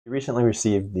You recently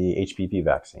received the HPV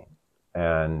vaccine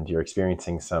and you're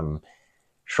experiencing some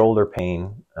shoulder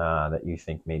pain that you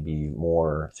think may be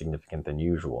more significant than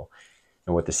usual.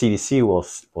 And what the CDC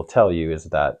will tell you is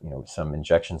that some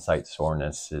injection site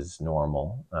soreness is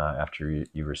normal after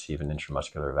you receive an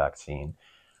intramuscular vaccine,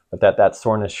 but that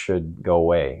soreness should go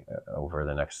away over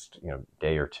the next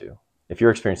day or two. If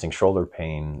you're experiencing shoulder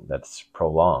pain that's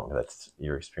prolonged, that's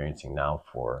you're experiencing now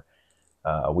for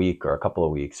a week or a couple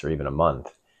of weeks or even a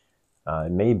month,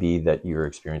 it may be that you're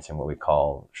experiencing what we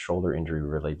call shoulder injury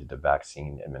related to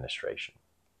vaccine administration.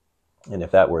 And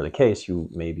if that were the case, you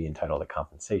may be entitled to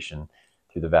compensation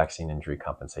through the Vaccine Injury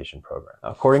Compensation Program.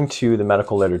 According to the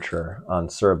medical literature on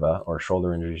SIRVA, or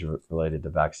shoulder injuries related to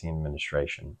vaccine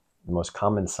administration, the most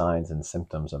common signs and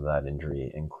symptoms of that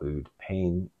injury include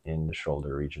pain in the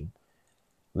shoulder region,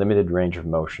 limited range of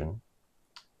motion,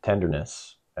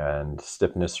 tenderness, and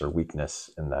stiffness or weakness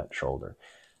in that shoulder.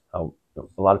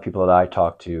 A lot of people that I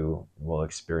talk to will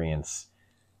experience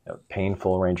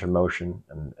painful range of motion,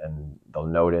 and they'll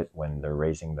note it when they're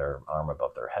raising their arm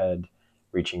above their head,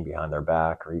 reaching behind their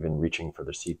back, or even reaching for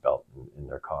their seatbelt in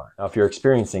their car. Now, if you're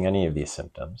experiencing any of these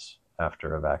symptoms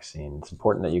after a vaccine, it's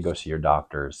important that you go see your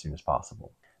doctor as soon as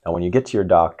possible. Now, when you get to your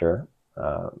doctor,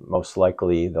 most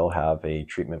likely they'll have a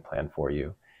treatment plan for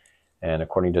you. And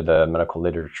according to the medical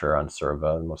literature on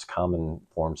SIRVA, the most common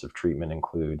forms of treatment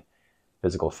include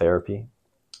physical therapy,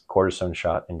 cortisone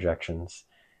shot injections,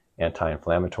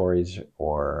 anti-inflammatories,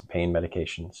 or pain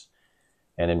medications.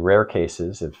 And in rare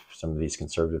cases, if some of these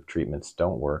conservative treatments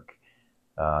don't work,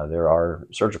 there are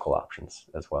surgical options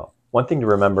as well. One thing to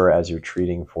remember as you're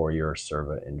treating for your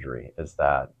SIRVA injury is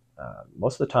that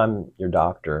most of the time your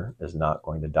doctor is not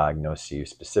going to diagnose you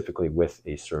specifically with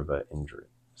a SIRVA injury.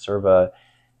 SIRVA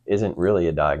isn't really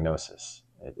a diagnosis.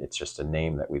 It's just a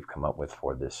name that we've come up with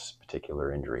for this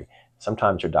particular injury.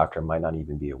 Sometimes your doctor might not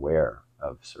even be aware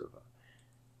of SIRVA.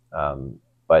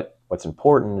 But what's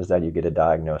important is that you get a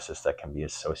diagnosis that can be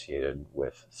associated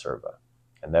with SIRVA.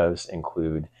 And those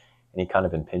include any kind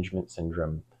of impingement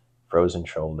syndrome, frozen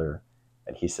shoulder,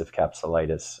 adhesive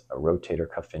capsulitis, a rotator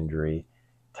cuff injury,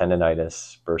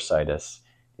 tendonitis, bursitis.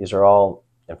 These are all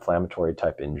inflammatory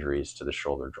type injuries to the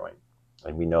shoulder joint.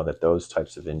 And we know that those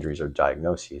types of injuries or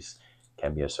diagnoses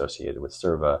can be associated with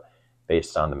SIRVA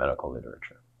based on the medical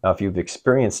literature. Now, if you've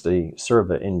experienced a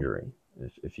SIRVA injury,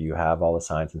 if you have all the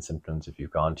signs and symptoms, if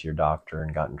you've gone to your doctor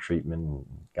and gotten treatment and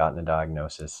gotten a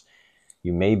diagnosis,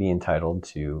 you may be entitled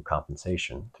to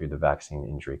compensation through the Vaccine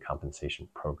Injury Compensation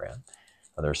Program.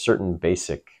 Now, there are certain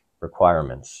basic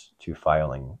requirements to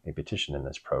filing a petition in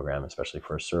this program, especially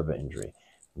for a SIRVA injury.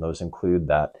 And those include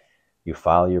that you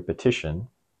file your petition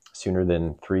sooner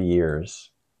than 3 years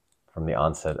from the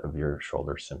onset of your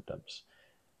shoulder symptoms.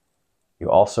 You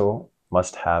also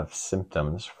must have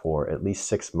symptoms for at least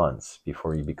 6 months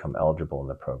before you become eligible in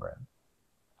the program.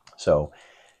 So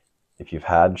if you've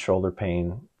had shoulder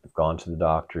pain, you've gone to the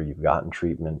doctor, you've gotten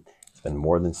treatment, it's been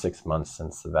more than 6 months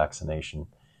since the vaccination,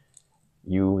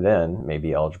 you then may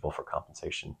be eligible for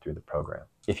compensation through the program.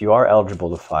 If you are eligible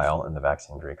to file in the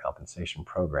Vaccine Injury Compensation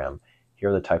Program, here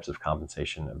are the types of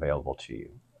compensation available to you.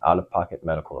 Out-of-pocket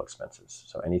medical expenses,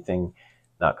 so anything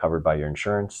not covered by your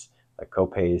insurance, like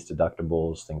copays,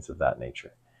 deductibles, things of that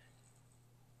nature.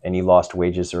 Any lost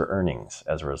wages or earnings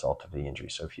as a result of the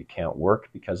injury. So if you can't work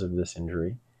because of this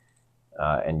injury,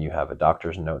 and you have a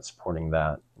doctor's note supporting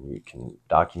that, and you can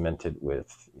document it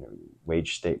with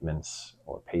wage statements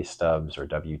or pay stubs or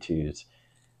W-2s,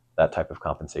 that type of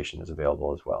compensation is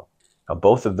available as well. Now,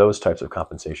 both of those types of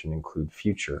compensation include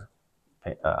future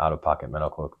out-of-pocket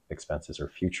medical expenses or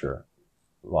future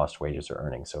lost wages or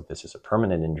earnings. So if this is a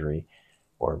permanent injury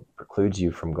or precludes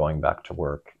you from going back to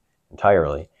work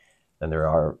entirely, then there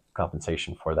are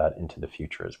compensation for that into the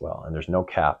future as well. And there's no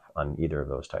cap on either of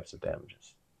those types of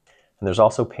damages. And there's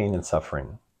also pain and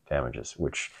suffering damages,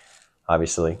 which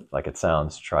obviously, like it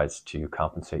sounds, tries to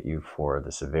compensate you for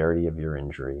the severity of your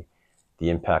injury, the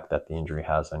impact that the injury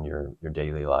has on your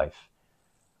daily life.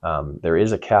 There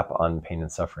is a cap on pain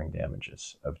and suffering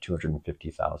damages of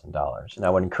 $250,000. And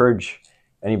I would encourage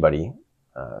anybody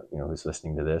who's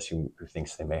listening to this, who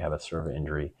thinks they may have a SIRVA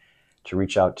injury, to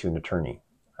reach out to an attorney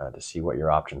to see what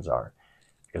your options are.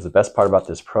 Because the best part about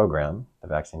this program, the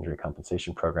Vaccine Injury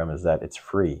Compensation Program, is that it's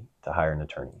free to hire an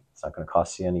attorney. It's not going to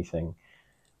cost you anything,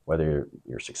 whether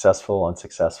you're successful,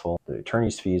 unsuccessful. The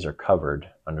attorney's fees are covered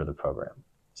under the program.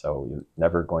 So you're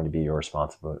never going to be your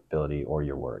responsibility or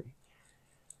your worry.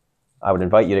 I would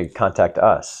invite you to contact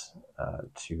us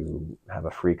to have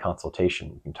a free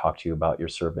consultation. We can talk to you about your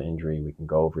SIRVA injury. We can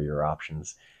go over your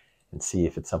options and see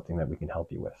if it's something that we can help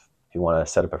you with. If you want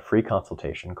to set up a free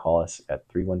consultation, call us at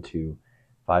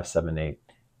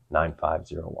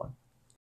 578-9501.